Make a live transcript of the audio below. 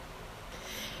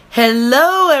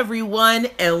Hello, everyone,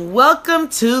 and welcome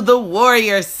to the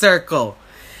Warrior Circle.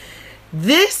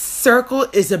 This circle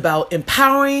is about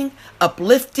empowering,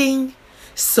 uplifting,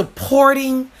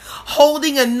 supporting,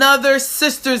 holding another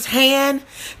sister's hand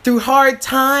through hard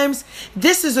times.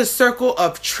 This is a circle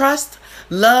of trust,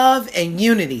 love, and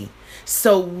unity.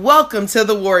 So welcome to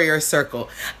the Warrior Circle.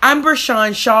 I'm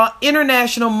Bershawn Shaw,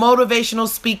 international motivational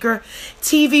speaker,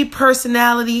 TV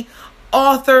personality,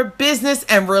 author, business,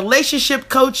 and relationship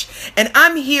coach, and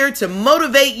I'm here to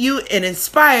motivate you and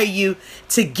inspire you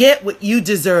to get what you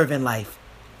deserve in life.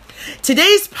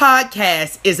 Today's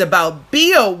podcast is about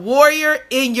be a warrior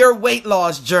in your weight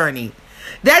loss journey.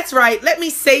 That's right. Let me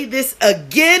say this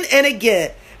again and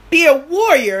again. Be a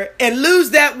warrior and lose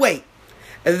that weight.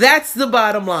 That's the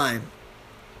bottom line.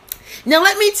 Now,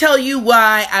 let me tell you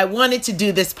why I wanted to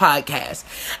do this podcast.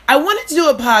 I wanted to do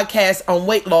a podcast on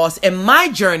weight loss and my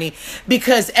journey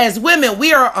because as women,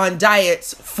 we are on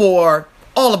diets for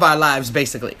all of our lives,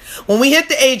 basically. When we hit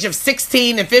the age of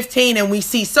 16 and 15 and we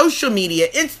see social media,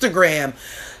 Instagram,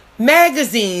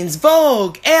 magazines,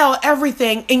 Vogue, Elle,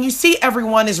 everything, and you see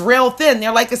everyone is real thin.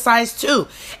 They're like a size 2.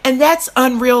 And that's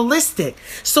unrealistic.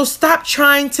 So stop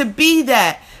trying to be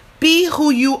that. Be who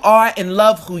you are and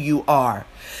love who you are.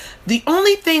 The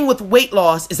only thing with weight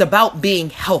loss is about being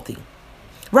healthy,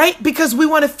 right? Because we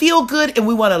want to feel good and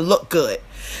we want to look good.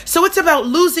 So it's about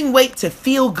losing weight to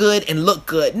feel good and look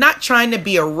good, not trying to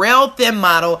be a real thin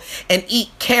model and eat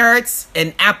carrots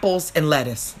and apples and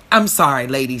lettuce. I'm sorry,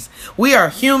 ladies. We are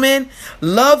human.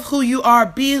 Love who you are,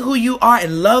 be who you are,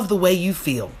 and love the way you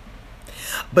feel.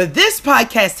 But this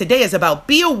podcast today is about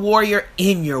be a warrior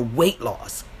in your weight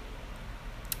loss.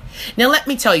 Now, let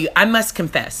me tell you, I must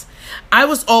confess, I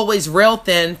was always real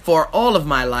thin for all of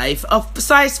my life, a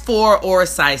size 4 or a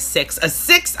size 6. A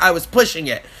 6, I was pushing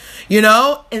it,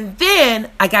 and then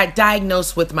I got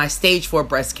diagnosed with my stage 4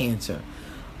 breast cancer.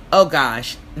 Oh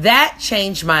gosh, that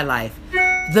changed my life.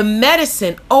 The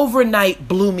medicine overnight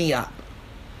blew me up.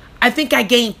 I think I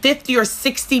gained 50 or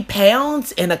 60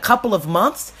 pounds in a couple of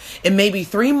months, in maybe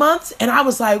 3 months. And I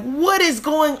was like, what is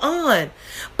going on?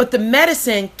 But the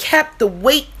medicine kept the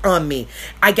weight on me.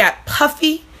 I got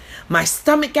puffy. My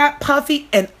stomach got puffy.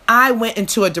 And I went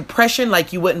into a depression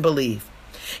like you wouldn't believe.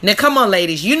 Now, come on,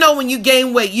 ladies. You know when you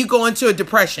gain weight, you go into a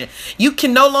depression. You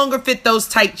can no longer fit those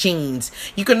tight jeans.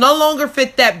 You can no longer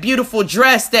fit that beautiful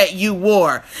dress that you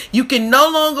wore. You can no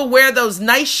longer wear those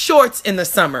nice shorts in the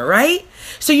summer, right?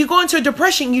 So you go into a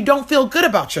depression, you don't feel good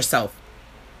about yourself.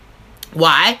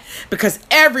 Why? Because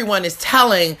everyone is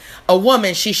telling a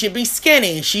woman she should be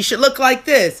skinny, she should look like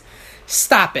this.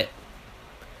 Stop it.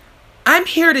 I'm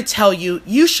here to tell you,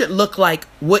 you should look like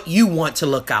what you want to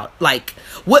look out, like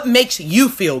what makes you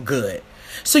feel good.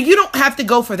 So you don't have to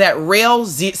go for that real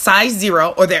size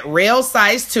 0 or that real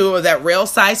size 2 or that real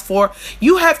size 4.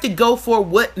 You have to go for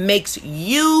what makes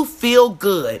you feel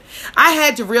good. I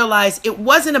had to realize it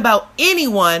wasn't about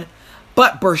anyone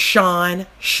but Bershawn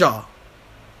Shaw.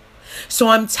 So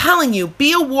I'm telling you,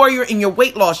 be a warrior in your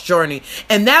weight loss journey.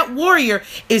 And that warrior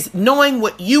is knowing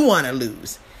what you want to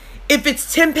lose. If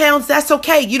it's 10 pounds, that's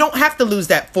okay. You don't have to lose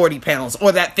that 40 pounds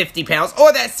or that 50 pounds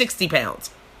or that 60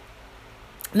 pounds.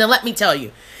 Now, let me tell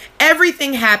you,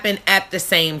 everything happened at the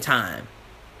same time.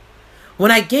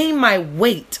 When I gained my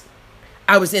weight,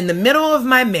 I was in the middle of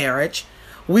my marriage.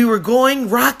 We were going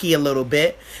rocky a little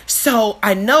bit. So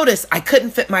I noticed I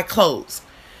couldn't fit my clothes.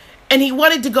 And he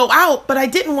wanted to go out, but I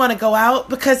didn't want to go out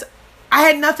because I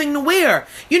had nothing to wear.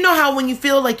 You know how when you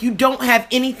feel like you don't have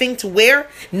anything to wear,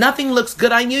 nothing looks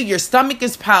good on you, your stomach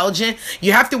is bulging,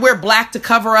 you have to wear black to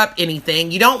cover up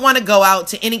anything. You don't want to go out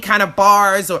to any kind of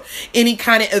bars or any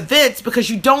kind of events because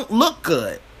you don't look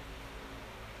good.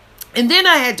 And then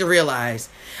I had to realize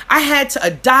I had to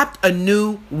adopt a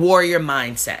new warrior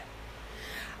mindset.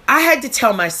 I had to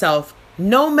tell myself,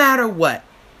 no matter what,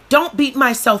 don't beat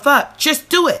myself up, just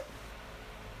do it.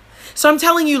 So I'm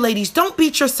telling you, ladies, don't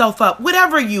beat yourself up.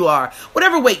 Whatever you are,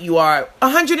 whatever weight you are,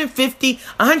 150,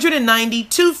 190,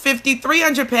 250,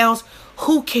 300 pounds,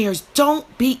 who cares?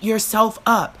 Don't beat yourself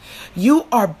up. You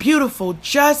are beautiful.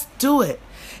 Just do it.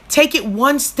 Take it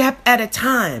one step at a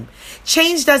time.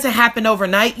 Change doesn't happen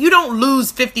overnight. You don't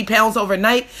lose 50 pounds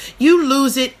overnight. You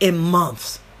lose it in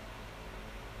months.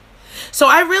 So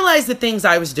I realized the things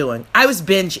I was doing. I was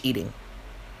binge eating.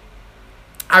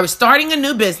 I was starting a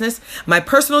new business, my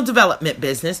personal development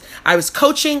business. I was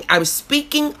coaching. I was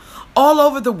speaking all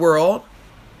over the world.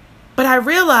 But I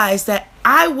realized that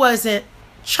I wasn't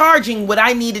charging what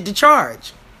I needed to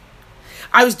charge.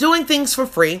 I was doing things for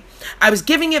free. I was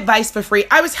giving advice for free.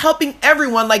 I was helping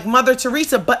everyone like Mother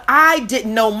Teresa, but I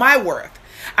didn't know my worth.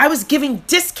 I was giving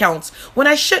discounts when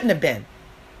I shouldn't have been.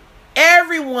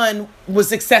 Everyone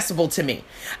was accessible to me.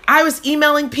 I was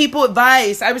emailing people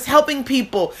advice. I was helping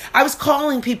people. I was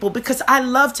calling people because I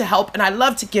love to help and I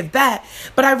love to give back.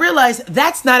 But I realized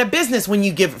that's not a business when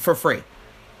you give it for free.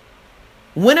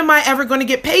 When am I ever going to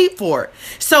get paid for it?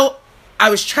 So I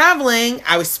was traveling,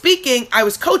 I was speaking, I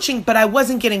was coaching, but I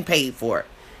wasn't getting paid for it.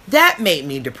 That made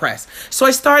me depressed. So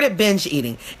I started binge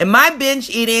eating. And my binge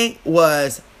eating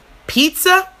was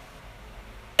pizza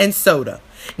and soda.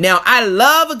 Now, I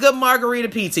love a good margarita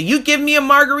pizza. You give me a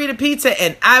margarita pizza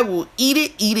and I will eat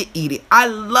it, eat it, eat it. I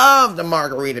love the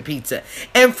margarita pizza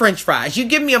and French fries. You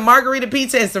give me a margarita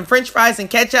pizza and some French fries and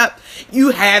ketchup,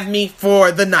 you have me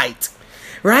for the night,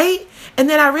 right? And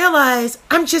then I realized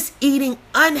I'm just eating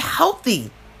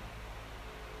unhealthy.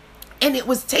 And it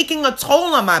was taking a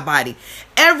toll on my body.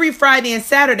 Every Friday and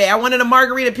Saturday, I wanted a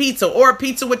margarita pizza or a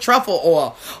pizza with truffle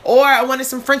oil, or I wanted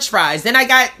some French fries. Then I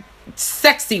got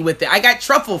sexy with it. I got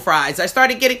truffle fries. I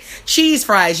started getting cheese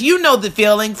fries. You know the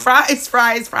feeling. Fries,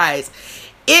 fries, fries.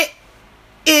 It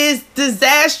is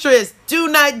disastrous. Do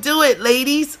not do it,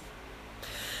 ladies.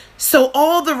 So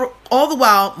all the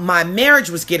while, my marriage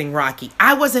was getting rocky.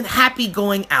 I wasn't happy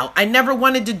going out. I never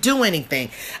wanted to do anything.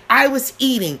 I was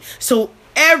eating. So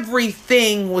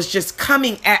everything was just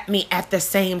coming at me at the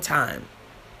same time.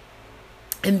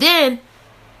 And then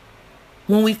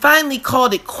when we finally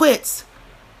called it quits,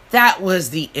 that was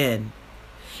the end.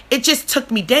 It just took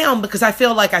me down because I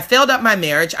feel like I failed at my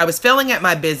marriage. I was failing at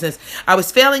my business. I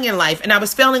was failing in life, and I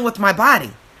was failing with my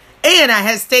body. And I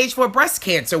had stage 4 breast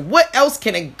cancer. What else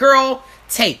can a girl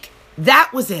take?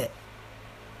 That was it.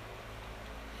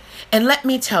 And let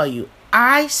me tell you,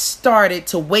 I started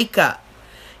to wake up.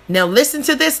 Now listen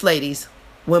to this, ladies.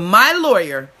 When my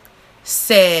lawyer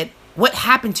said, "What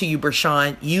happened to you,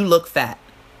 Bershawn? You look fat."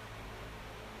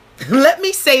 Let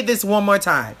me say this one more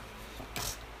time.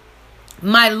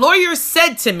 My lawyer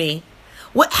said to me,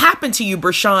 "What happened to you,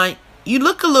 Bershawn? You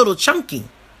look a little chunky."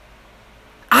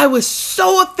 I was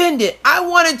so offended. I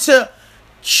wanted to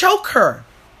choke her.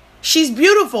 She's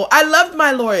beautiful. I loved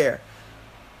my lawyer.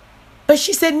 But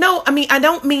she said, "No, I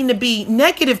don't mean to be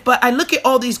negative, but I look at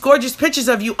all these gorgeous pictures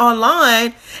of you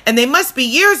online, and they must be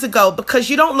years ago because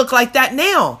you don't look like that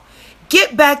now.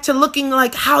 Get back to looking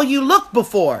like how you looked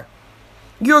before.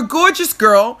 You're a gorgeous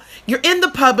girl. You're in the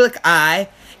public eye.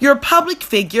 You're a public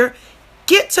figure.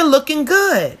 Get to looking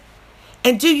good."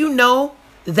 And do you know,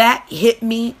 that hit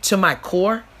me to my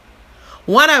core?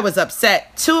 1, I was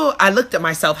upset. 2, I looked at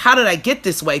myself. How did I get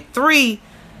this way? 3,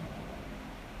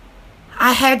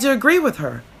 I had to agree with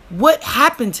her. What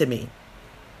happened to me?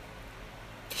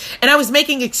 And I was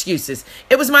making excuses.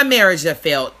 It was my marriage that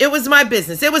failed. It was my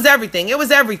business. It was everything. It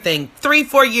was everything.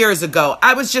 3-4 years ago,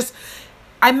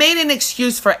 I made an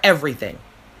excuse for everything.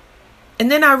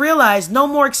 And then I realized, no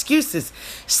more excuses.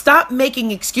 Stop making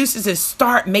excuses and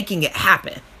start making it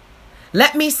happen.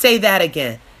 Let me say that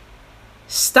again.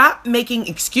 Stop making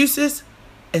excuses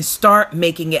and start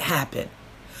making it happen.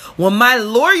 When my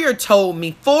lawyer told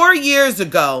me 4 years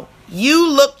ago, "You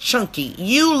look chunky,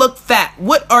 you look fat,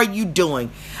 what are you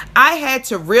doing?" I had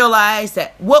to realize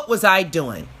that, what was I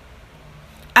doing?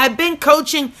 I've been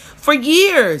coaching for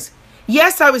years.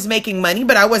 Yes, I was making money,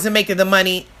 but I wasn't making the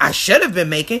money I should have been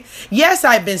making. Yes,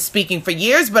 I've been speaking for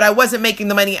years, but I wasn't making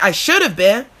the money I should have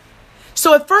been.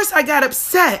 So at first I got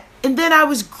upset, and then I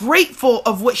was grateful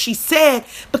of what she said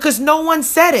because no one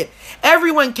said it.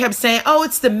 Everyone kept saying, "Oh,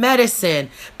 it's the medicine.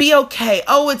 Be okay.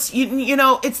 Oh, it's,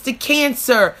 it's the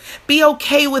cancer. Be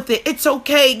okay with it. It's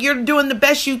okay. You're doing the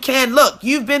best you can. Look,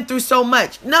 you've been through so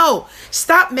much." No,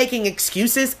 stop making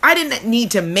excuses. I didn't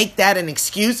need to make that an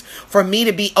excuse for me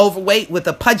to be overweight with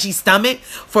a pudgy stomach,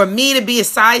 for me to be a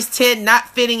size 10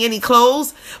 not fitting any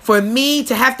clothes, for me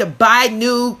to have to buy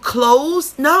new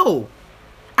clothes. No.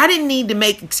 I didn't need to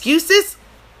make excuses.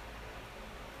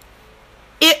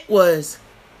 It was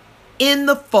in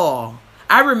the fall.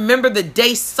 I remember the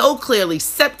day so clearly,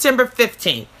 September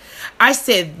 15th. I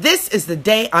said, this is the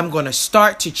day I'm going to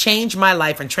start to change my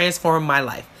life and transform my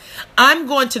life. I'm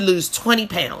going to lose 20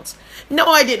 pounds. No,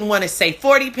 I didn't want to say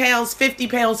 40 pounds, 50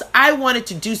 pounds. I wanted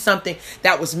to do something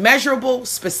that was measurable,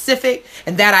 specific,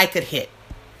 and that I could hit.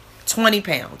 20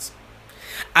 pounds.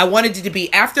 I wanted it to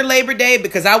be after Labor Day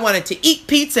because I wanted to eat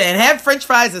pizza and have French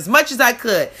fries as much as I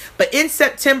could. But in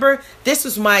September, this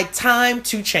was my time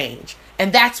to change.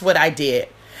 And that's what I did.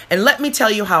 And let me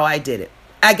tell you how I did it.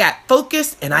 I got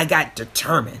focused and I got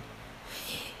determined.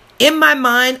 In my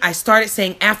mind, I started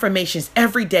saying affirmations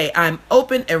every day. I'm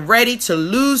open and ready to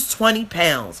lose 20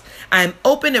 pounds. I'm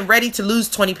open and ready to lose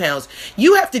 20 pounds.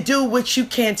 You have to do what you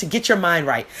can to get your mind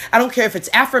right. I don't care if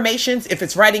it's affirmations, if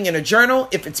it's writing in a journal,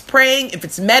 if it's praying, if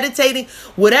it's meditating,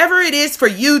 whatever it is for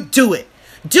you, do it.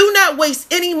 Do not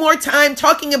waste any more time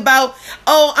talking about,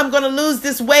 oh, I'm going to lose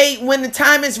this weight when the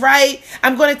time is right.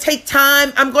 I'm going to take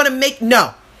time.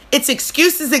 No. It's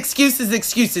excuses, excuses,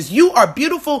 excuses. You are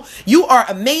beautiful. You are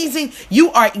amazing. You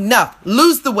are enough.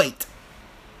 Lose the weight.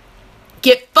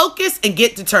 Get focused and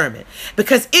get determined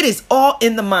because it is all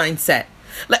in the mindset.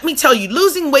 Let me tell you,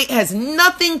 losing weight has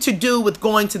nothing to do with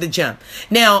going to the gym.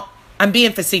 Now, I'm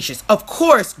being facetious. Of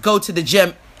course, go to the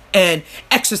gym and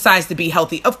exercise to be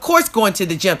healthy. Of course, going to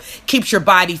the gym keeps your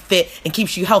body fit and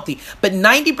keeps you healthy. But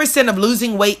 90% of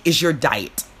losing weight is your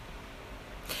diet.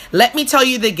 Let me tell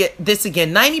you this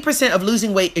again. 90% of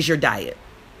losing weight is your diet.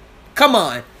 Come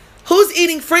on. Who's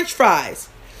eating French fries?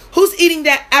 Who's eating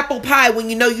that apple pie when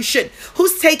you know you shouldn't?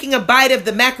 Who's taking a bite of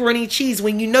the macaroni and cheese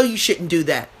when you know you shouldn't do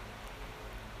that?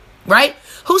 Right?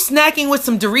 Who's snacking with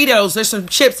some Doritos or some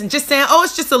chips and just saying, oh,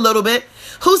 it's just a little bit?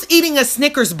 Who's eating a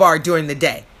Snickers bar during the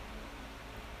day?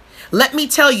 Let me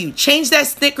tell you, change that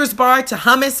Snickers bar to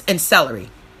hummus and celery.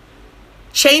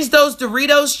 Change those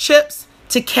Doritos chips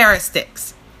to carrot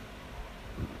sticks.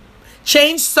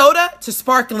 Change soda to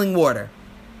sparkling water.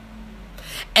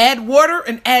 Add water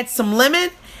and add some lemon.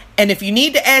 And if you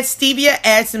need to add stevia,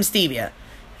 add some stevia.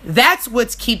 That's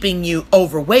what's keeping you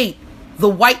overweight. The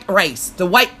white rice, the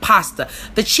white pasta,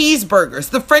 the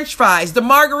cheeseburgers, the French fries, the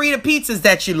margarita pizzas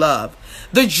that you love,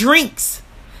 the drinks,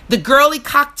 the girly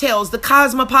cocktails, the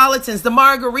cosmopolitans, the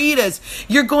margaritas.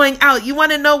 You're going out. You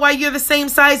want to know why you're the same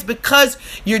size? Because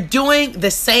you're doing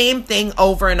the same thing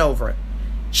over and over.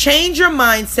 Change your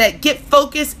mindset, get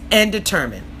focused and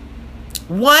determined.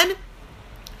 1,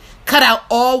 cut out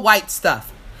all white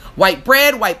stuff. White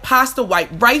bread, white pasta, white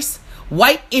rice,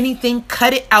 white anything,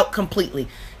 cut it out completely.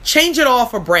 Change it all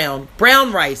for brown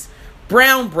rice,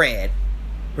 brown bread,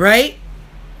 right?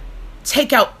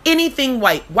 Take out anything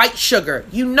white sugar.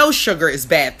 You know sugar is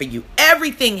bad for you.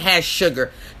 Everything has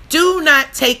sugar. Do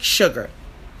not take sugar.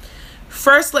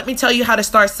 First, let me tell you how to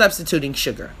start substituting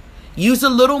sugar. Use a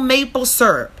little maple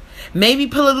syrup. Maybe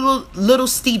put a little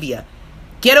stevia.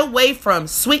 Get away from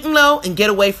sweet and low and get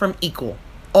away from equal.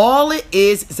 All it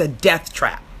is a death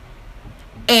trap.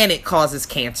 And it causes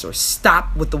cancer.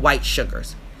 Stop with the white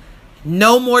sugars.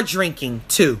 No more drinking,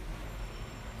 too.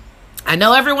 I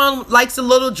know everyone likes a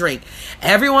little drink.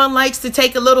 Everyone likes to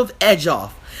take a little edge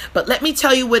off. But let me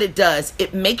tell you what it does.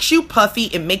 It makes you puffy,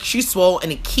 it makes you swole,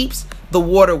 and it keeps the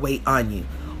water weight on you.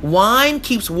 Wine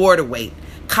keeps water weight.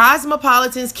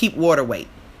 Cosmopolitans keep water weight.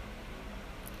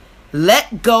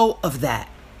 Let go of that.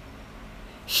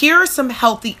 Here are some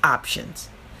healthy options.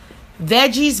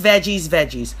 Veggies, veggies,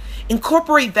 veggies.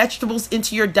 Incorporate vegetables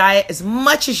into your diet as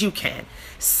much as you can.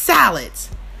 Salads,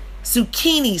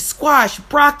 zucchini, squash,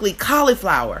 broccoli,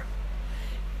 cauliflower.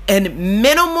 And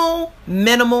minimal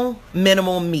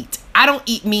meat. I don't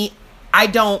eat meat. I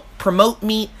don't promote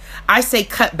meat. I say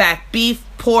cut back beef,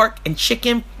 pork, and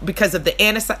chicken because of the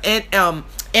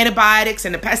antibiotics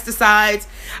and the pesticides.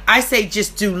 I say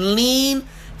just do lean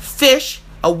fish,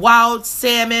 a wild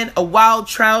salmon, a wild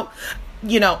trout.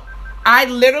 I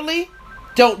literally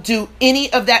don't do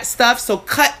any of that stuff. So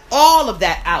cut all of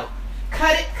that out.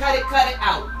 Cut it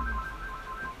out.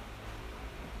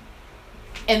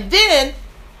 And then,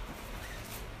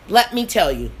 let me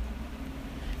tell you,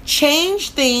 change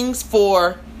things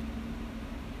for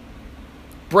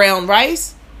brown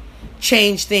rice,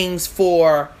 change things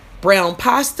for brown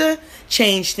pasta,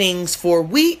 change things for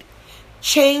wheat,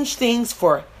 change things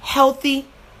for healthy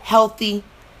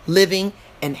living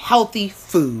and healthy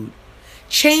food.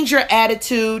 Change your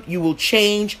attitude. You will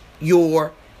change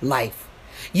your life.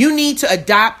 You need to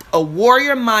adopt a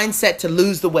warrior mindset to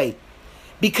lose the weight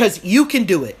because you can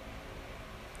do it.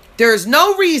 There is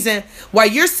no reason why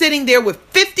you're sitting there with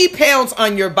 50 pounds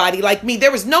on your body like me.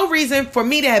 There was no reason for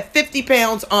me to have 50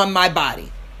 pounds on my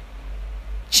body.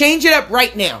 Change it up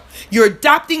right now. You're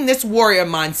adopting this warrior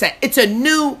mindset. It's a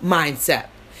new mindset.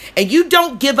 And you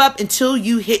don't give up until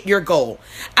you hit your goal.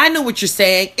 I know what you're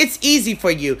saying. It's easy for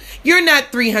you. You're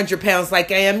not 300 pounds like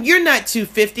I am. You're not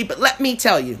 250. But let me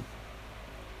tell you.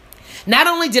 Not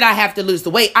only did I have to lose the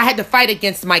weight, I had to fight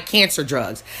against my cancer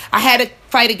drugs. I had to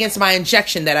fight against my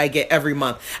injection that I get every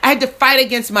month. I had to fight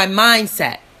against my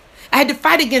mindset. I had to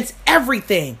fight against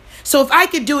everything. So if I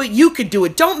could do it, you could do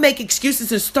it. Don't make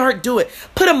excuses and start doing it.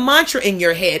 Put a mantra in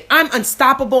your head. I'm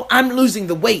unstoppable. I'm losing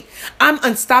the weight. I'm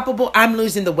unstoppable. I'm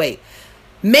losing the weight.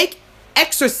 Make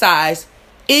exercise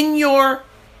in your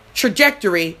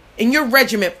trajectory in your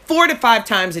regimen 4 to 5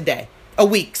 times a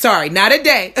week. Sorry, not a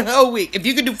day, a week. If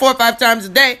you can do 4 or 5 times a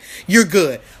day, you're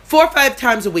good. 4 or 5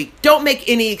 times a week. Don't make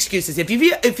any excuses. If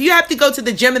you have to go to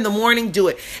the gym in the morning, do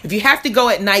it. If you have to go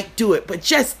at night, do it. But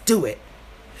just do it.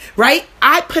 Right?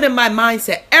 I put in my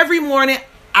mindset every morning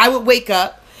I would wake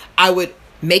up, I would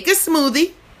make a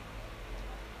smoothie.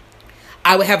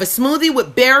 I would have a smoothie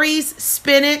with berries,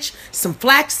 spinach, some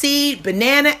flaxseed,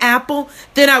 banana, apple.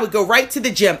 Then I would go right to the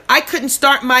gym. I couldn't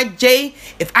start my day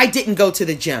if I didn't go to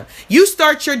the gym. You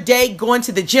start your day going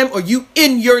to the gym, or you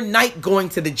end your night going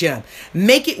to the gym.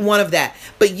 Make it one of that.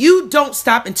 But you don't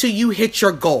stop until you hit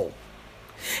your goal.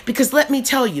 Because let me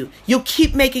tell you, you'll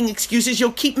keep making excuses.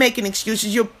 You'll keep making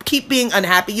excuses. You'll keep being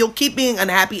unhappy. You'll keep being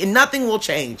unhappy, and nothing will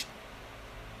change.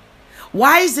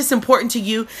 Why is this important to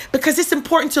you? Because it's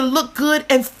important to look good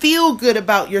and feel good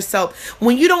about yourself.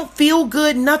 When you don't feel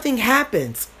good, nothing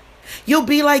happens. You'll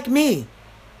be like me.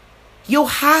 You'll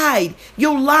hide.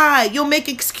 You'll lie. You'll make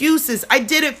excuses. I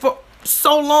did it for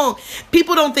so long.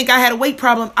 People don't think I had a weight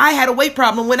problem. I had a weight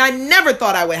problem when I never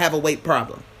thought I would have a weight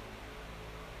problem.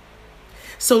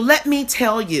 So let me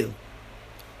tell you,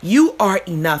 you are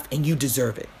enough and you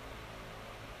deserve it.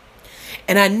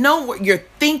 And I know what you're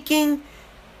thinking.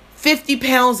 50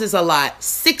 pounds is a lot.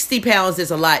 60 pounds is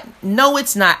a lot. No,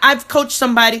 it's not. I've coached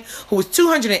somebody who was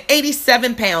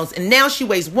 287 pounds and now she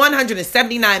weighs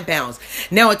 179 pounds.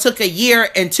 Now it took a year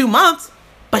and 2 months,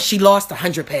 but she lost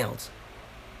 100 pounds.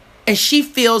 And she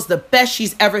feels the best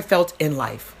she's ever felt in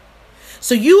life.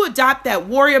 So you adopt that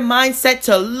warrior mindset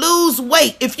to lose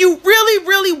weight. If you really,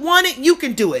 really want it, you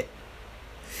can do it.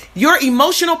 Your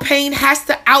emotional pain has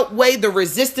to outweigh the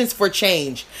resistance for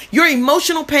change. Your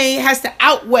emotional pain has to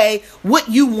outweigh what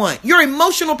you want. Your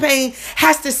emotional pain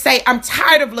has to say, I'm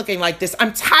tired of looking like this.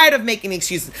 I'm tired of making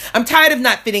excuses. I'm tired of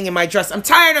not fitting in my dress. I'm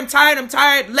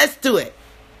tired. Let's do it.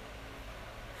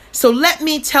 So let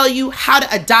me tell you how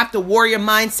to adopt a warrior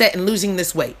mindset and losing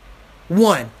this weight.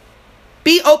 1,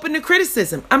 be open to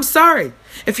criticism. I'm sorry.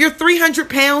 If you're 300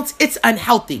 pounds, it's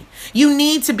unhealthy. You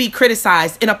need to be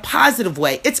criticized in a positive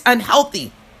way. It's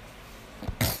unhealthy.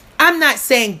 I'm not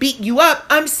saying beat you up.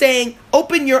 I'm saying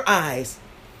open your eyes.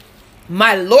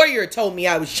 My lawyer told me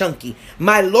I was chunky.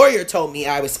 My lawyer told me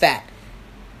I was fat.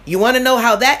 You want to know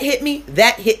how that hit me?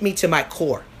 That hit me to my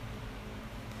core.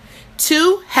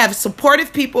 2, have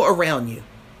supportive people around you.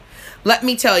 Let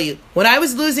me tell you, when I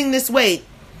was losing this weight,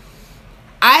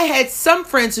 I had some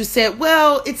friends who said,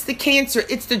 well, it's the cancer,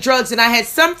 it's the drugs. And I had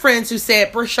some friends who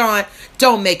said, Brashawn,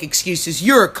 don't make excuses.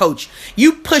 You're a coach.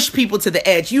 You push people to the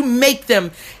edge. You make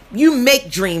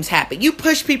dreams happen. You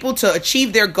push people to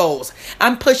achieve their goals.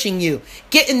 I'm pushing you.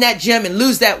 Get in that gym and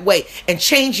lose that weight and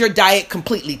change your diet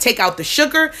completely. Take out the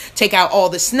sugar, take out all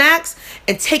the snacks,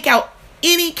 and take out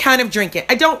any kind of drinking.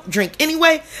 I don't drink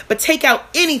anyway, but take out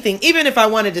anything. Even if I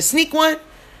wanted to sneak one,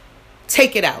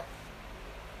 take it out.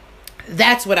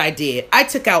 That's what I did. I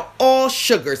took out all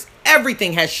sugars.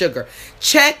 Everything has sugar.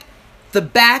 Check the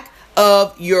back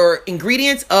of your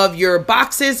ingredients of your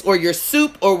boxes or your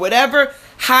soup or whatever.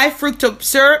 High fructose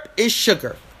syrup is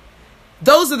sugar.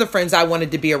 Those are the friends I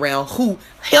wanted to be around who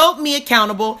held me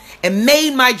accountable and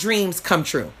made my dreams come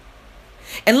true.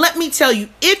 And let me tell you,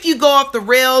 if you go off the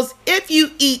rails, if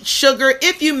you eat sugar,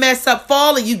 if you mess up,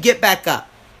 fall, and you get back up.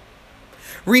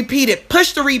 Repeat it.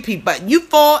 Push the repeat button. You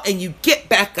fall and you get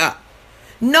back up.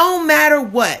 No matter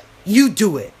what, you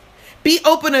do it. Be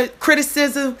open to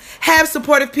criticism. Have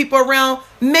supportive people around.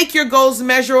 Make your goals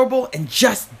measurable and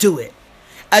just do it.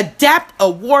 Adapt a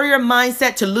warrior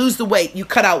mindset to lose the weight. You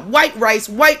cut out white rice,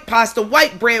 white pasta,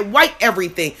 white bread, white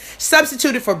everything.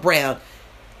 Substitute it for brown.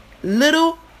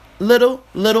 Little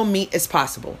meat is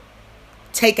possible.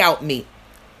 Take out meat.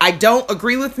 I don't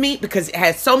agree with meat because it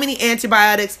has so many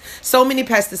antibiotics, so many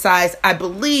pesticides. I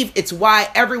believe it's why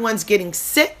everyone's getting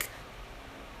sick.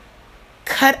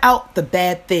 Cut out the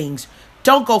bad things.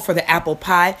 Don't go for the apple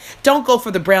pie. Don't go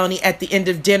for the brownie at the end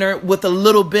of dinner with a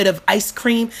little bit of ice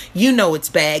cream. You know it's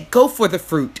bad. Go for the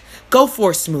fruit. Go for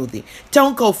a smoothie.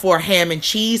 Don't go for ham and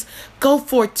cheese. Go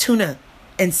for tuna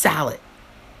and salad.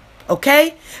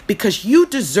 Okay? Because you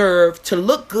deserve to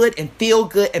look good and feel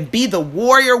good and be the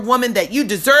warrior woman that you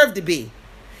deserve to be.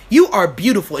 You are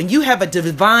beautiful and you have a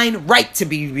divine right to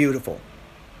be beautiful.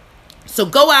 So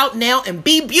go out now and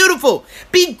be beautiful.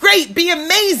 Be great. Be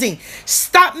amazing.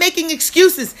 Stop making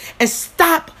excuses and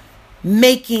stop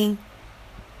making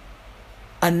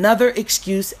another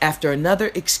excuse after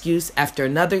another excuse after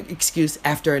another excuse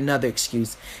after another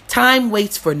excuse. Time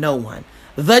waits for no one.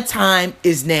 The time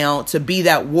is now to be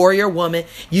that warrior woman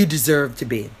you deserve to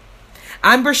be.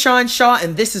 I'm Brashawn Shaw,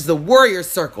 and this is the Warrior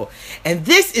Circle. And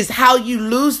this is how you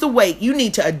lose the weight. You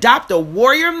need to adopt a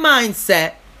warrior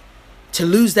mindset to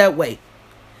lose that weight,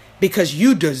 because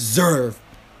you deserve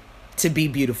to be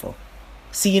beautiful.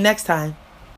 See you next time.